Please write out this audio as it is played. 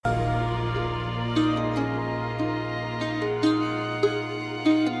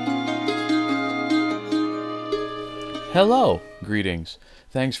Hello, greetings.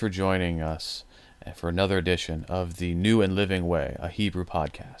 Thanks for joining us for another edition of the New and Living Way, a Hebrew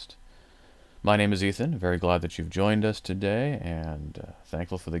podcast. My name is Ethan. Very glad that you've joined us today, and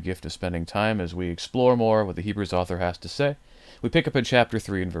thankful for the gift of spending time as we explore more what the Hebrews author has to say. We pick up in chapter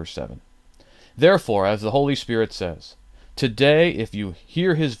 3 and verse 7. Therefore, as the Holy Spirit says, today, if you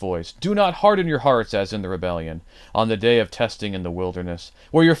hear his voice, do not harden your hearts as in the rebellion, on the day of testing in the wilderness,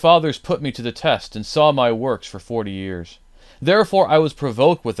 where your fathers put me to the test and saw my works for 40 years. Therefore I was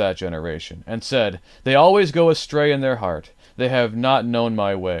provoked with that generation, and said, they always go astray in their heart, they have not known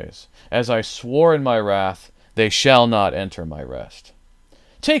my ways. As I swore in my wrath, they shall not enter my rest.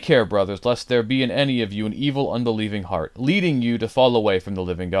 Take care, brothers, lest there be in any of you an evil unbelieving heart, leading you to fall away from the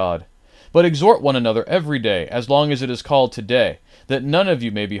living God. But exhort one another every day, as long as it is called today, that none of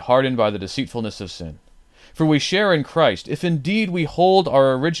you may be hardened by the deceitfulness of sin. For we share in Christ, if indeed we hold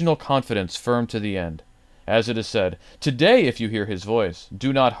our original confidence firm to the end. As it is said, today if you hear his voice,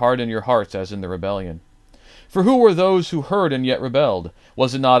 do not harden your hearts as in the rebellion. For who were those who heard and yet rebelled?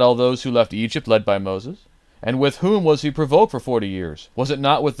 Was it not all those who left Egypt led by Moses? And with whom was he provoked for 40 years? Was it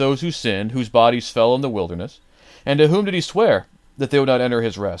not with those who sinned, whose bodies fell in the wilderness? And to whom did he swear that they would not enter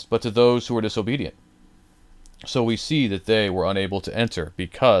his rest, but to those who were disobedient? So we see that they were unable to enter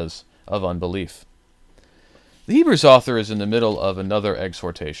because of unbelief. The Hebrews author is in the middle of another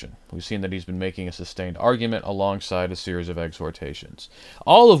exhortation. We've seen that he's been making a sustained argument alongside a series of exhortations,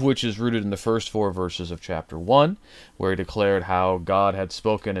 all of which is rooted in the first 4 verses of chapter 1, where he declared how God had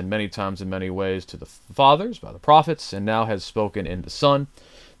spoken in many times in many ways to the fathers by the prophets, and now has spoken in the Son,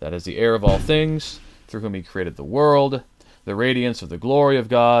 that is the heir of all things, through whom he created the world, the radiance of the glory of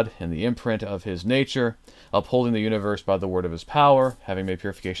God, and the imprint of his nature, upholding the universe by the word of his power, having made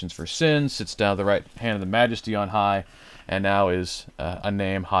purifications for sins, sits down at the right hand of the majesty on high, and now is a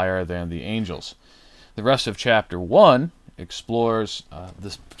name higher than the angels. The rest of chapter 1 explores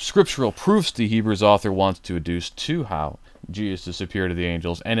the scriptural proofs the Hebrews author wants to adduce to how Jesus is superior to the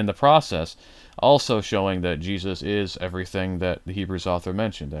angels, and in the process also showing that Jesus is everything that the Hebrews author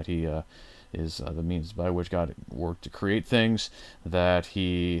mentioned, that he is the means by which God worked to create things, that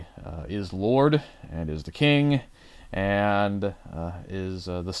he is Lord and is the King and is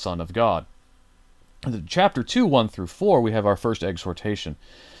the Son of God. In chapter 2, 1 through 4, we have our first exhortation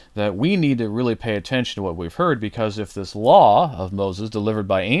that we need to really pay attention to what we've heard, because if this law of Moses delivered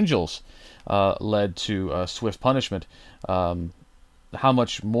by angels led to swift punishment, how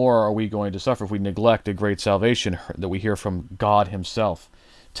much more are we going to suffer if we neglect a great salvation that we hear from God himself,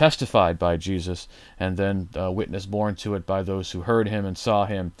 testified by Jesus, and then witness borne to it by those who heard him and saw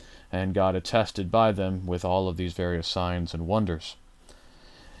him, and God attested by them with all of these various signs and wonders.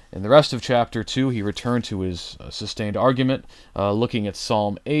 In the rest of chapter 2, he returned to his sustained argument, looking at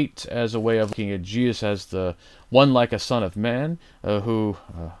Psalm 8 as a way of looking at Jesus as the one like a son of man, who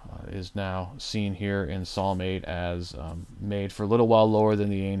is now seen here in Psalm 8 as made for a little while lower than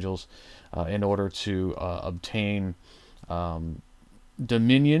the angels in order to obtain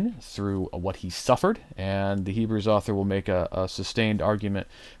dominion through what he suffered. And the Hebrews author will make a sustained argument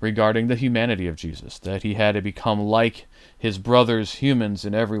regarding the humanity of Jesus, that he had to become like his brothers, humans,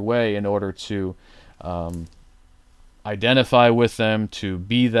 in every way in order to identify with them, to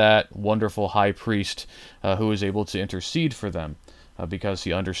be that wonderful high priest who is able to intercede for them, because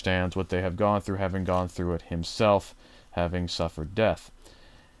he understands what they have gone through, having gone through it himself, having suffered death.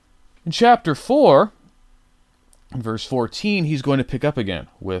 In chapter 4, in verse 14, he's going to pick up again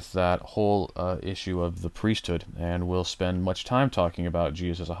with that whole issue of the priesthood, and we'll spend much time talking about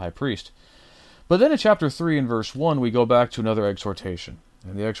Jesus as a high priest. But then in chapter 3 and verse 1, we go back to another exhortation.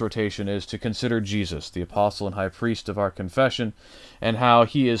 And the exhortation is to consider Jesus, the apostle and high priest of our confession, and how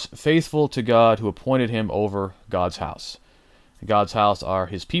he is faithful to God who appointed him over God's house. God's house are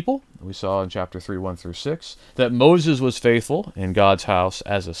his people. We saw in chapter 3, 1 through 6, that Moses was faithful in God's house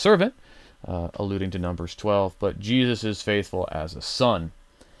as a servant, alluding to Numbers 12, but Jesus is faithful as a son.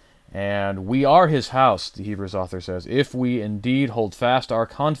 And we are his house, the Hebrews author says, if we indeed hold fast our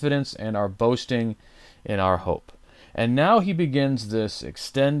confidence and our boasting in our hope. And now he begins this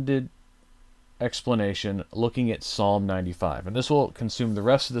extended explanation looking at Psalm 95. And this will consume the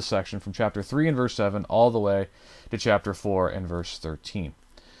rest of the section from chapter 3 and verse 7 all the way to chapter 4 and verse 13.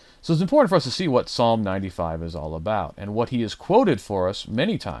 So it's important for us to see what Psalm 95 is all about. And what he has quoted for us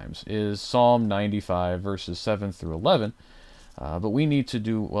many times is Psalm 95, verses 7 through 11. But we need to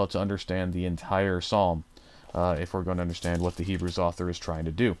do well to understand the entire psalm if we're going to understand what the Hebrews author is trying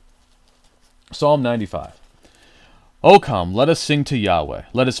to do. Psalm 95. O come, let us sing to Yahweh.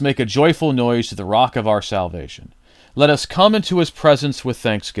 Let us make a joyful noise to the rock of our salvation. Let us come into his presence with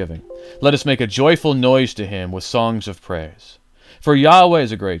thanksgiving. Let us make a joyful noise to him with songs of praise. For Yahweh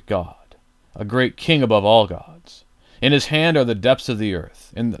is a great God, a great King above all gods. In his hand are the depths of the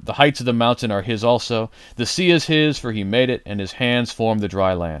earth, and the heights of the mountain are his also. The sea is his, for he made it, and his hands formed the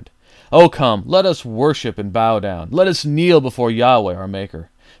dry land. O come, let us worship and bow down. Let us kneel before Yahweh our Maker.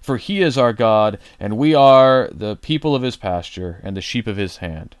 For he is our God, and we are the people of his pasture, and the sheep of his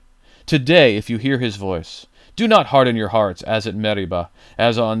hand. Today, if you hear his voice, do not harden your hearts as at Meribah,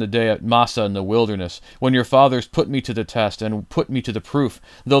 as on the day at Massah in the wilderness, when your fathers put me to the test and put me to the proof,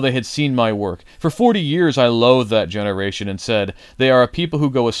 though they had seen my work. For 40 years I loathed that generation, and said, They are a people who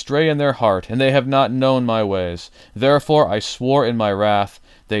go astray in their heart, and they have not known my ways. Therefore I swore in my wrath,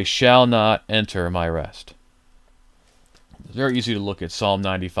 They shall not enter my rest. It's very easy to look at Psalm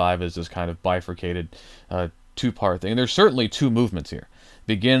 95 as this kind of bifurcated two-part thing. And there's certainly two movements here.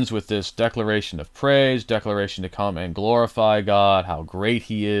 Begins with this declaration of praise, declaration to come and glorify God, how great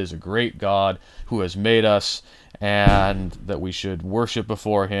he is, a great God who has made us, and that we should worship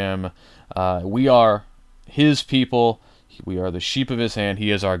before him. We are his people. We are the sheep of his hand.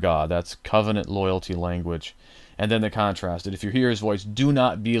 He is our God. That's covenant loyalty language. And then the contrast, that if you hear his voice, do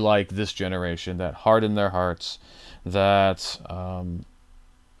not be like this generation that hardened their hearts, that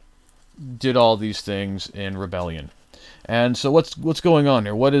did all these things in rebellion. And so what's going on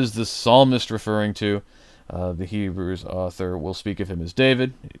here? What is the psalmist referring to? The Hebrews author will speak of him as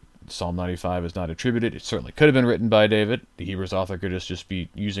David. Psalm 95 is not attributed. It certainly could have been written by David. The Hebrews author could just be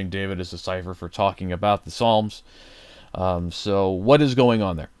using David as a cipher for talking about the Psalms. So what is going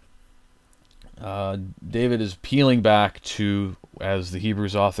on there? David is peeling back to, as the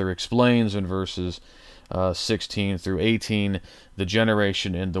Hebrews author explains in verses 16 through 18, the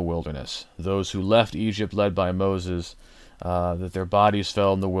generation in the wilderness. Those who left Egypt led by Moses, that their bodies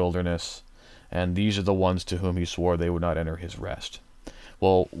fell in the wilderness, and these are the ones to whom he swore they would not enter his rest.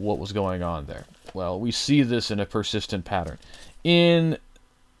 Well, what was going on there? Well, we see this in a persistent pattern. In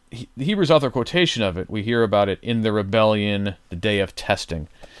the Hebrews author quotation of it, we hear about it in the rebellion, the day of testing.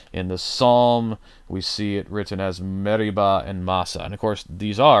 In the Psalm, we see it written as Meribah and Massah. And of course,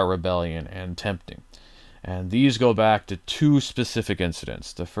 these are rebellion and tempting. And these go back to two specific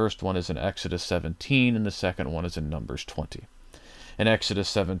incidents. The first one is in Exodus 17, and the second one is in Numbers 20. In Exodus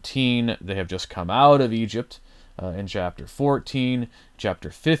 17, they have just come out of Egypt in chapter 14.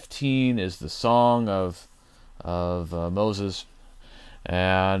 Chapter 15 is the song of Moses.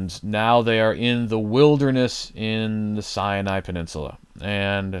 And now they are in the wilderness in the Sinai Peninsula.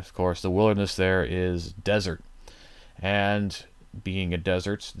 And, of course, the wilderness there is desert. And being a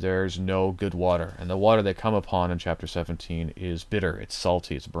desert, there's no good water. And the water they come upon in chapter 17 is bitter, it's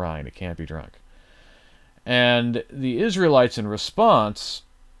salty, it's brine, it can't be drunk. And the Israelites, in response,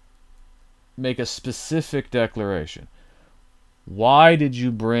 make a specific declaration. Why did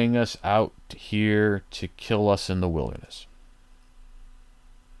you bring us out here to kill us in the wilderness?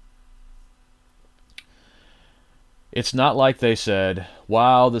 It's not like they said,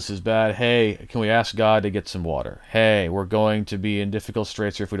 wow, this is bad. Hey, can we ask God to get some water? Hey, we're going to be in difficult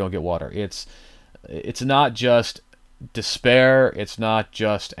straits here if we don't get water. It's not just despair. It's not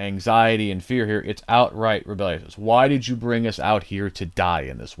just anxiety and fear here. It's outright rebellion. Why did you bring us out here to die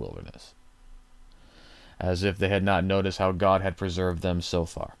in this wilderness? As if they had not noticed how God had preserved them so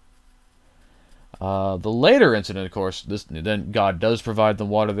far. The later incident, of course, then God does provide them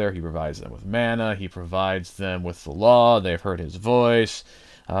water there. He provides them with manna. He provides them with the law. They've heard his voice.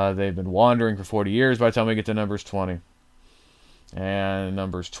 They've been wandering for 40 years by the time we get to Numbers 20. And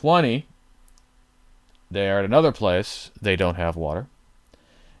Numbers 20, they are at another place. They don't have water.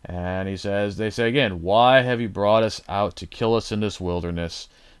 And they say again, why have you brought us out to kill us in this wilderness?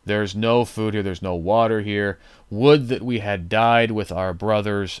 There's no food here. There's no water here. Would that we had died with our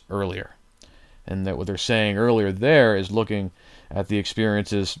brothers earlier. And that what they're saying earlier there is looking at the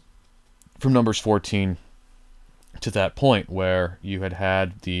experiences from Numbers 14 to that point where you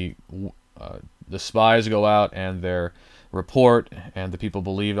had the spies go out and their report, and the people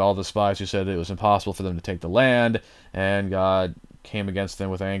believed all the spies who said that it was impossible for them to take the land, and God came against them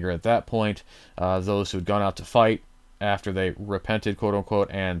with anger at that point. Those who had gone out to fight after they repented, quote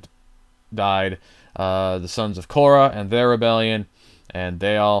unquote, and died, the sons of Korah and their rebellion, and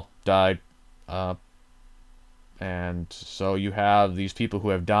they all died. And so you have these people who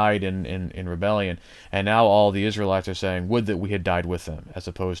have died in rebellion, and now all the Israelites are saying, would that we had died with them, as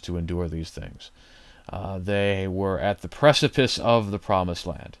opposed to endure these things. They were at the precipice of the promised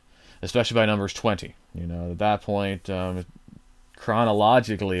land, especially by Numbers 20. At that point,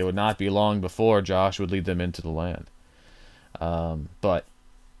 chronologically, it would not be long before Joshua would lead them into the land. But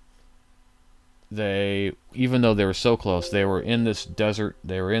even though they were so close, they were in this desert,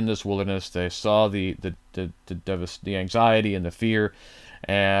 they were in this wilderness, they saw the anxiety and the fear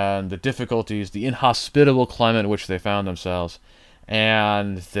and the difficulties, the inhospitable climate in which they found themselves,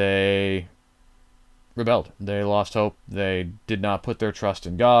 and they rebelled. They lost hope. They did not put their trust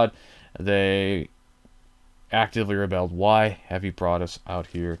in God. They actively rebelled. Why have you brought us out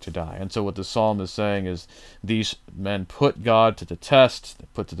here to die? And so what the psalm is saying is these men put God to the test,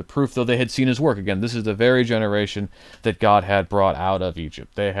 put to the proof, though they had seen his work. Again, this is the very generation that God had brought out of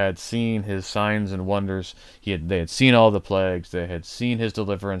Egypt. They had seen his signs and wonders. They had seen all the plagues. They had seen his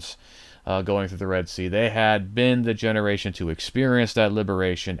deliverance going through the Red Sea. They had been the generation to experience that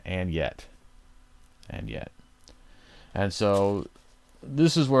liberation, and yet. And so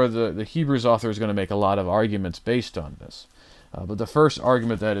this is where the Hebrews author is going to make a lot of arguments based on this. But the first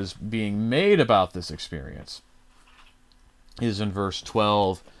argument that is being made about this experience is in verse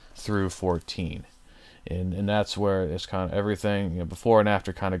 12 through 14. And that's where it's kind of everything, before and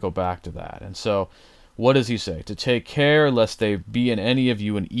after kind of go back to that. And so what does he say? To take care lest there be in any of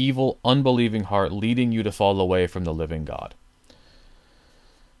you an evil, unbelieving heart leading you to fall away from the living God.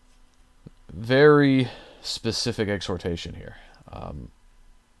 Very specific exhortation here.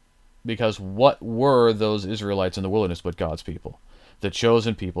 Because what were those Israelites in the wilderness but God's people? The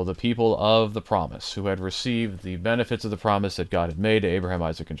chosen people, the people of the promise, who had received the benefits of the promise that God had made to Abraham,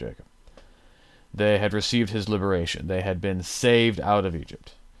 Isaac, and Jacob. They had received his liberation. They had been saved out of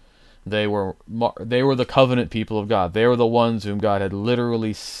Egypt. They were the covenant people of God. They were the ones whom God had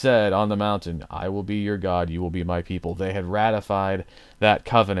literally said on the mountain, I will be your God, you will be my people. They had ratified that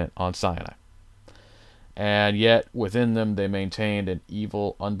covenant on Sinai. And yet, within them, they maintained an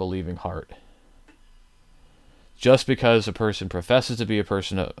evil, unbelieving heart. Just because a person professes to be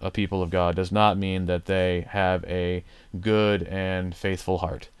a people of God, does not mean that they have a good and faithful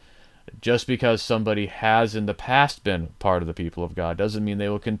heart. Just because somebody has in the past been part of the people of God, doesn't mean they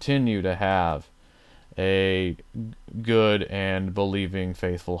will continue to have a good and believing,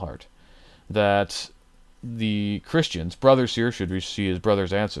 faithful heart. That the Christians, brothers here, should we see as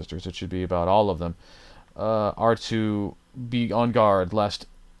brothers and sisters, it should be about all of them, are to be on guard lest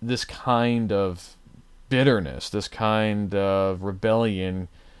this kind of bitterness, this kind of rebellion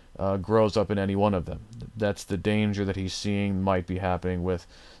grows up in any one of them. That's the danger that he's seeing might be happening with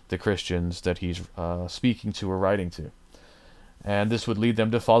the Christians that he's speaking to or writing to. And this would lead them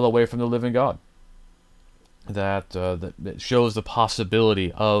to fall away from the living God. That shows the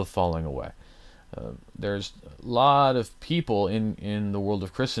possibility of falling away. There's a lot of people in the world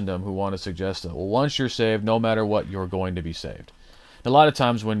of Christendom who want to suggest that, well, once you're saved, no matter what, you're going to be saved. And a lot of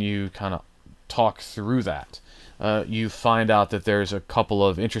times when you kind of talk through that, you find out that there's a couple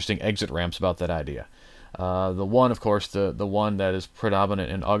of interesting exit ramps about that idea. The one, of course, the one that is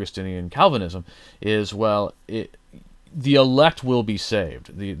predominant in Augustinian Calvinism is, well, the elect will be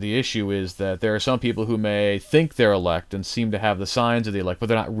saved. The issue is that there are some people who may think they're elect and seem to have the signs of the elect, but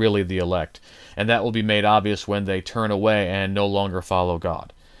they're not really the elect. And that will be made obvious when they turn away and no longer follow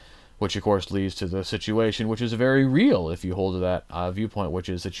God. Which, of course, leads to the situation, which is very real if you hold to that viewpoint, which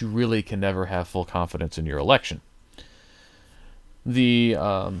is that you really can never have full confidence in your election. The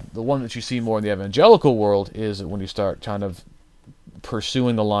one that you see more in the evangelical world is when you start kind of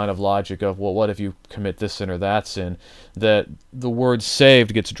pursuing the line of logic of, well, what if you commit this sin or that sin, that the word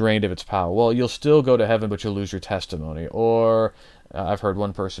saved gets drained of its power. Well, you'll still go to heaven, but you'll lose your testimony. Or I've heard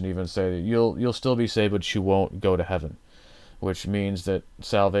one person even say that you'll still be saved, but you won't go to heaven, which means that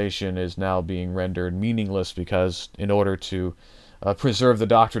salvation is now being rendered meaningless because in order to preserve the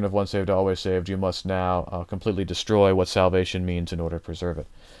doctrine of once saved, always saved, you must now completely destroy what salvation means in order to preserve it.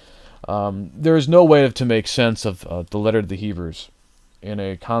 There is no way to make sense of the letter to the Hebrews in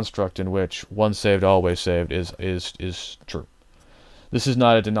a construct in which once saved, always saved is true. This is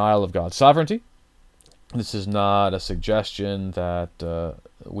not a denial of God's sovereignty. This is not a suggestion that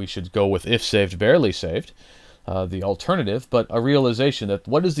we should go with if saved, barely saved, the alternative, but a realization that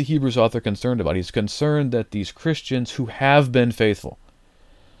what is the Hebrews author concerned about? He's concerned that these Christians who have been faithful,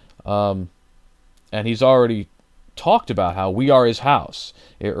 and he's already talked about how we are his house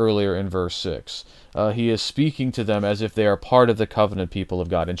earlier in verse 6. He is speaking to them as if they are part of the covenant people of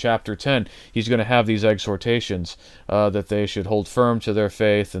God. In chapter 10, he's going to have these exhortations that they should hold firm to their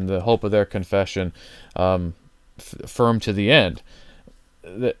faith and the hope of their confession, firm to the end.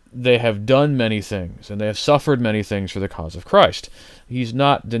 That they have done many things, and they have suffered many things for the cause of Christ. He's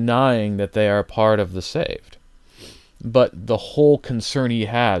not denying that they are part of the saved. But the whole concern he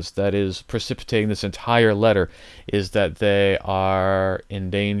has that is precipitating this entire letter is that they are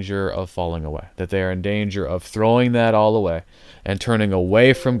in danger of falling away, that they are in danger of throwing that all away and turning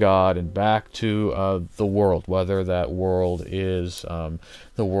away from God and back to the world, whether that world is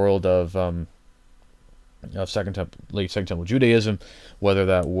the world of late Second Temple Judaism, whether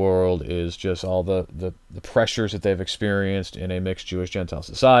that world is just all the pressures that they've experienced in a mixed Jewish-Gentile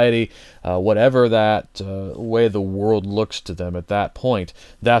society, whatever that way the world looks to them at that point,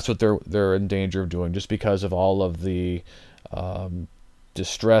 that's what they're in danger of doing, just because of all of the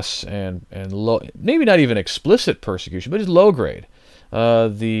distress and low, maybe not even explicit persecution, but it's low grade,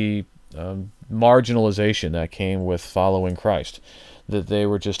 the marginalization that came with following Christ, that they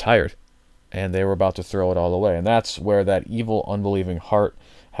were just tired. And they were about to throw it all away. And that's where that evil, unbelieving heart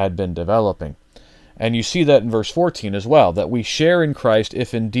had been developing. And you see that in verse 14 as well, that we share in Christ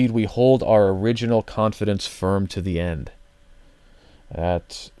if indeed we hold our original confidence firm to the end.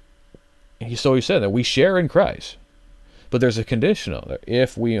 So he said that we share in Christ. But there's a conditional.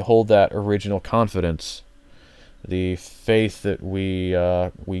 If we hold that original confidence, the faith that we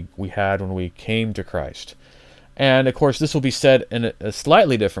had when we came to Christ. And, of course, this will be said in a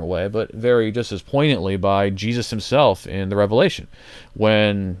slightly different way, but very just as poignantly by Jesus himself in the Revelation.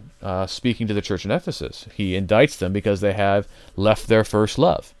 When speaking to the church in Ephesus, he indicts them because they have left their first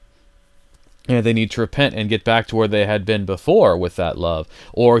love. And they need to repent and get back to where they had been before with that love,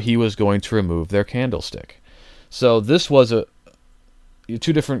 or he was going to remove their candlestick. So this was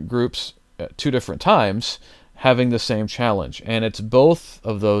two different groups at two different times, having the same challenge. And it's both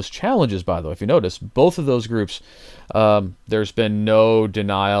of those challenges, by the way. If you notice, both of those groups, there's been no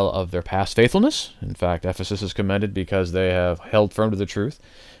denial of their past faithfulness. In fact, Ephesus is commended because they have held firm to the truth.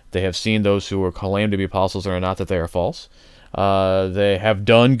 They have seen those who were claimed to be apostles and are not, that they are false. They have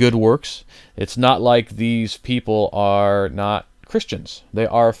done good works. It's not like these people are not Christians. They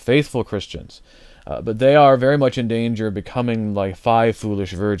are faithful Christians. But they are very much in danger of becoming like 5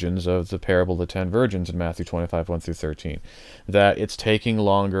 foolish virgins of the parable of the 10 virgins in Matthew 25, 1 through 13. That it's taking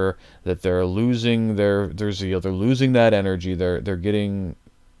longer, that they're losing their zeal, they're losing that energy, they're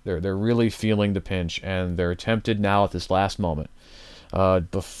really feeling the pinch, and they're tempted now at this last moment,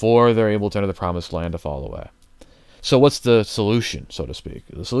 before they're able to enter the promised land, to fall away. So what's the solution, so to speak?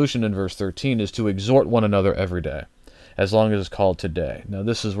 The solution in verse 13 is to exhort one another every day, as long as it's called today. Now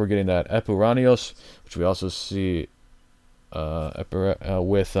we're getting that epuranios, which we also see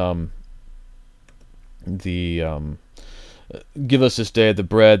with give us this day the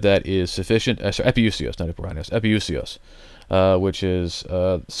bread that is sufficient. Epiousios, not epuranios, epiousios, which is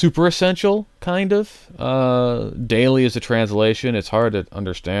super essential, kind of. Daily is a translation. It's hard to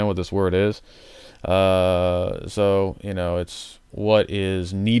understand what this word is. So, it's what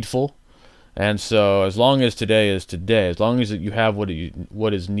is needful. And so as long as today is today, as long as you have what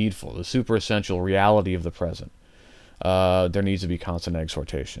is needful, the super essential reality of the present, there needs to be constant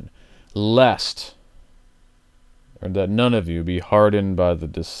exhortation. Lest, or that none of you be hardened by the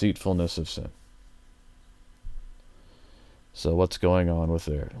deceitfulness of sin. So what's going on with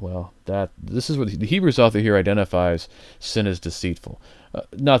there? Well, this is what the Hebrews author here identifies sin as deceitful.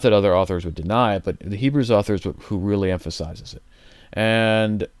 Not that other authors would deny it, but the Hebrews author is who really emphasizes it.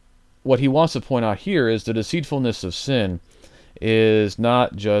 And what he wants to point out here is the deceitfulness of sin is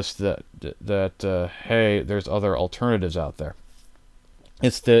not just that hey, there's other alternatives out there.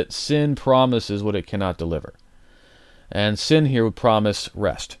 It's that sin promises what it cannot deliver. And sin here would promise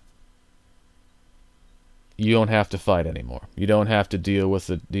rest. You don't have to fight anymore. You don't have to deal with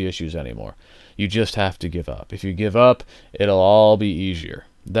the issues anymore. You just have to give up. If you give up, it'll all be easier.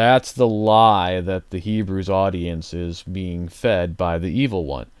 That's the lie that the Hebrews audience is being fed by the evil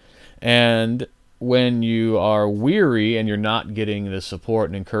one. And when you are weary and you're not getting the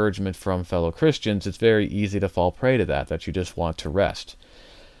support and encouragement from fellow Christians, it's very easy to fall prey to that you just want to rest.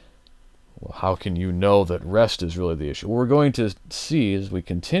 Well, how can you know that rest is really the issue? Well, we're going to see as we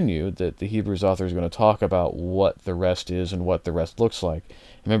continue that the Hebrews author is going to talk about what the rest is and what the rest looks like.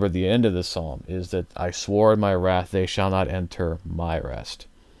 Remember, the end of this psalm is that I swore in my wrath, they shall not enter my rest.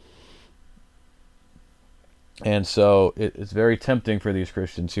 And so it's very tempting for these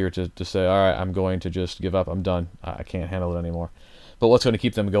Christians here to say, all right, I'm going to just give up. I'm done. I can't handle it anymore. But what's going to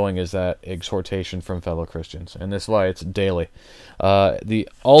keep them going is that exhortation from fellow Christians. And that's why it's daily.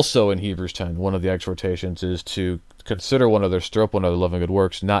 Also in Hebrews 10, one of the exhortations is to consider one another, stir up one another, loving good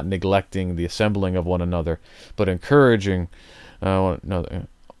works, not neglecting the assembling of one another, but encouraging one another,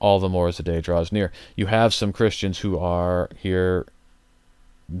 all the more as the day draws near. You have some Christians who are here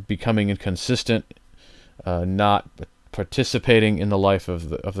becoming inconsistent, not participating in the life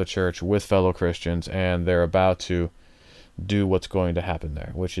of the church with fellow Christians, and they're about to do what's going to happen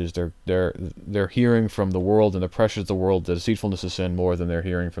there, which is they're hearing from the world and the pressures of the world, the deceitfulness of sin, more than they're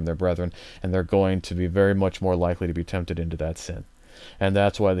hearing from their brethren, and they're going to be very much more likely to be tempted into that sin. And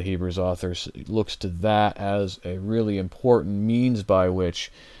that's why the Hebrews author looks to that as a really important means by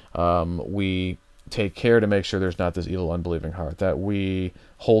which we take care to make sure there's not this evil, unbelieving heart, that we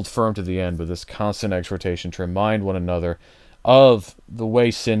hold firm to the end with this constant exhortation to remind one another of the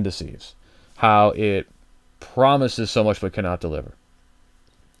way sin deceives, how it promises so much but cannot deliver,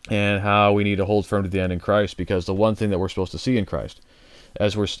 and how we need to hold firm to the end in Christ, because the one thing that we're supposed to see in Christ,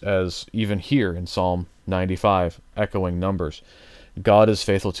 as even here in Psalm 95, echoing Numbers, God is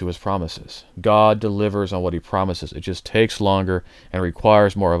faithful to his promises. God delivers on what he promises. It just takes longer and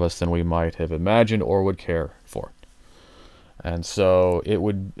requires more of us than we might have imagined or would care for. And so it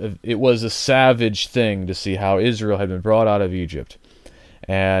was a savage thing to see how Israel had been brought out of Egypt,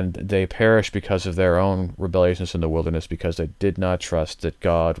 and they perished because of their own rebelliousness in the wilderness, because they did not trust that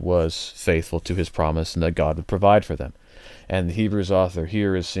God was faithful to his promise and that God would provide for them. And the Hebrews author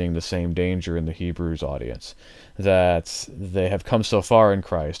here is seeing the same danger in the Hebrews audience, that they have come so far in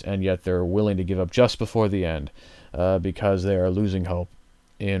Christ, and yet they're willing to give up just before the end because they are losing hope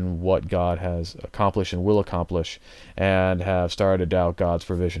in what God has accomplished and will accomplish, and have started to doubt God's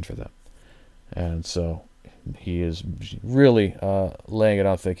provision for them. And so he is really laying it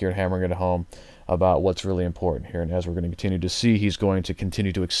on thick here and hammering it home about what's really important here. And as we're going to continue to see, he's going to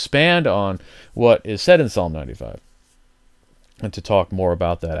continue to expand on what is said in Psalm 95 and to talk more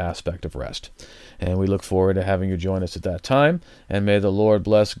about that aspect of rest. And we look forward to having you join us at that time. And may the Lord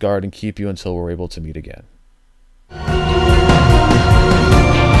bless, guard, and keep you until we're able to meet again.